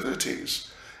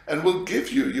activities and will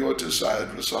give you your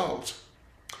desired result.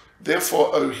 Therefore,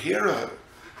 O hero,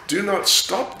 do not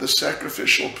stop the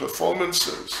sacrificial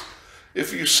performances.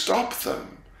 If you stop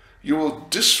them, you will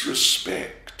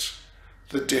disrespect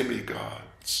the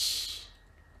demigods.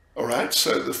 All right,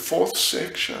 so the fourth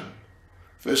section,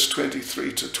 verse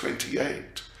 23 to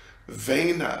 28,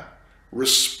 Vena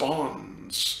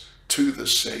responds to the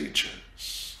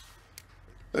sages.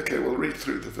 Okay, we'll read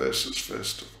through the verses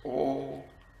first of all.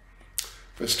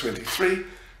 Verse 23,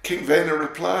 King Vena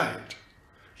replied,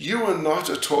 you are not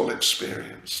at all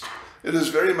experienced. It is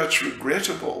very much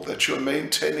regrettable that you are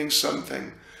maintaining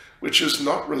something which is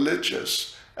not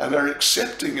religious and are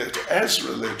accepting it as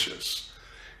religious.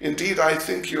 Indeed, I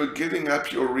think you are giving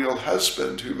up your real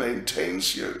husband who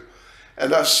maintains you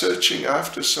and are searching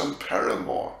after some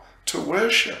paramour to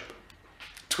worship.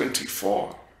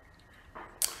 24.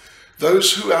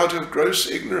 Those who out of gross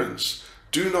ignorance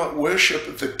do not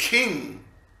worship the king,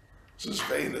 this is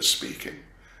Vena speaking,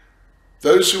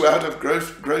 those who out of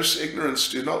gross ignorance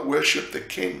do not worship the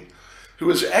king, who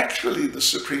is actually the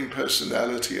Supreme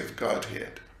Personality of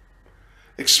Godhead,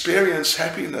 experience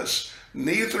happiness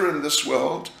neither in this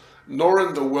world nor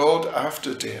in the world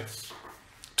after death.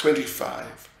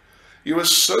 25. You are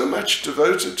so much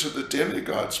devoted to the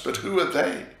demigods, but who are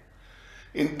they?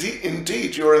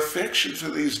 Indeed, your affection for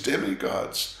these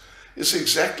demigods is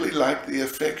exactly like the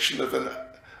affection of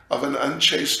an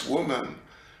unchaste woman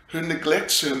who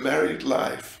neglects her married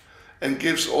life and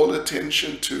gives all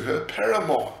attention to her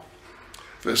paramour.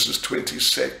 Verses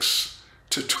 26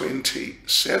 to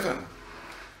 27.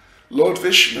 Lord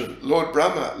Vishnu, Lord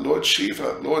Brahma, Lord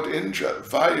Shiva, Lord Indra,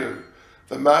 Vayu,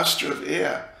 the master of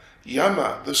air,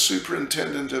 Yama, the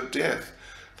superintendent of death,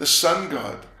 the sun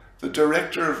god, the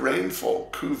director of rainfall,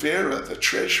 Kuvera, the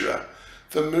treasurer,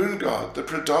 the moon god, the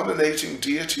predominating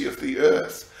deity of the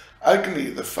earth, Agni,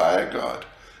 the fire god,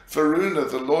 Varuna,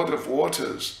 the lord of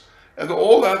waters, and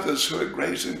all others who are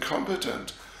great and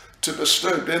competent to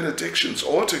bestow benedictions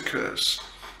or to curse,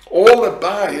 all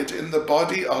abide in the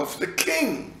body of the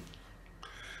king.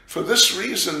 For this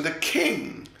reason, the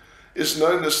king is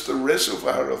known as the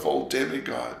reservoir of all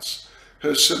demigods, who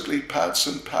are simply parts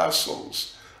and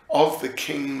parcels of the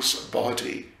king's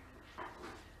body.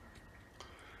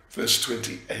 Verse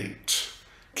 28,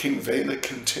 King Vena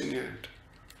continued,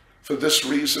 for this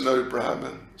reason, O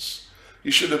Brahmins,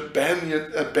 you should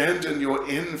abandon your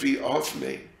envy of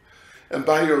me, and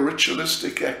by your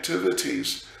ritualistic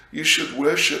activities, you should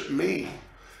worship me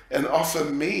and offer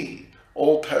me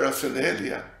all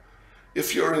paraphernalia.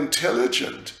 If you're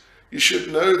intelligent, you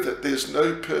should know that there's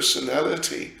no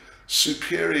personality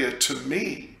superior to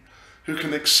me who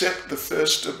can accept the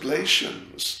first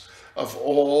oblations of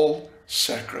all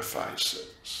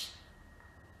sacrifices.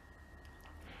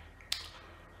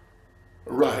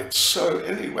 Right, so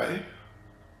anyway,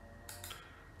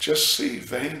 just see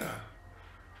Vena.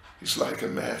 He's like a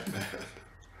madman.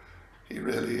 He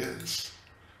really is.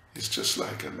 He's just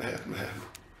like a madman.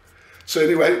 So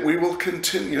anyway, we will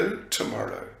continue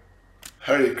tomorrow.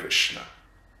 Hare Krishna.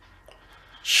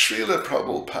 Srila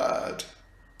Prabhupada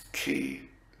Ki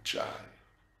Jai.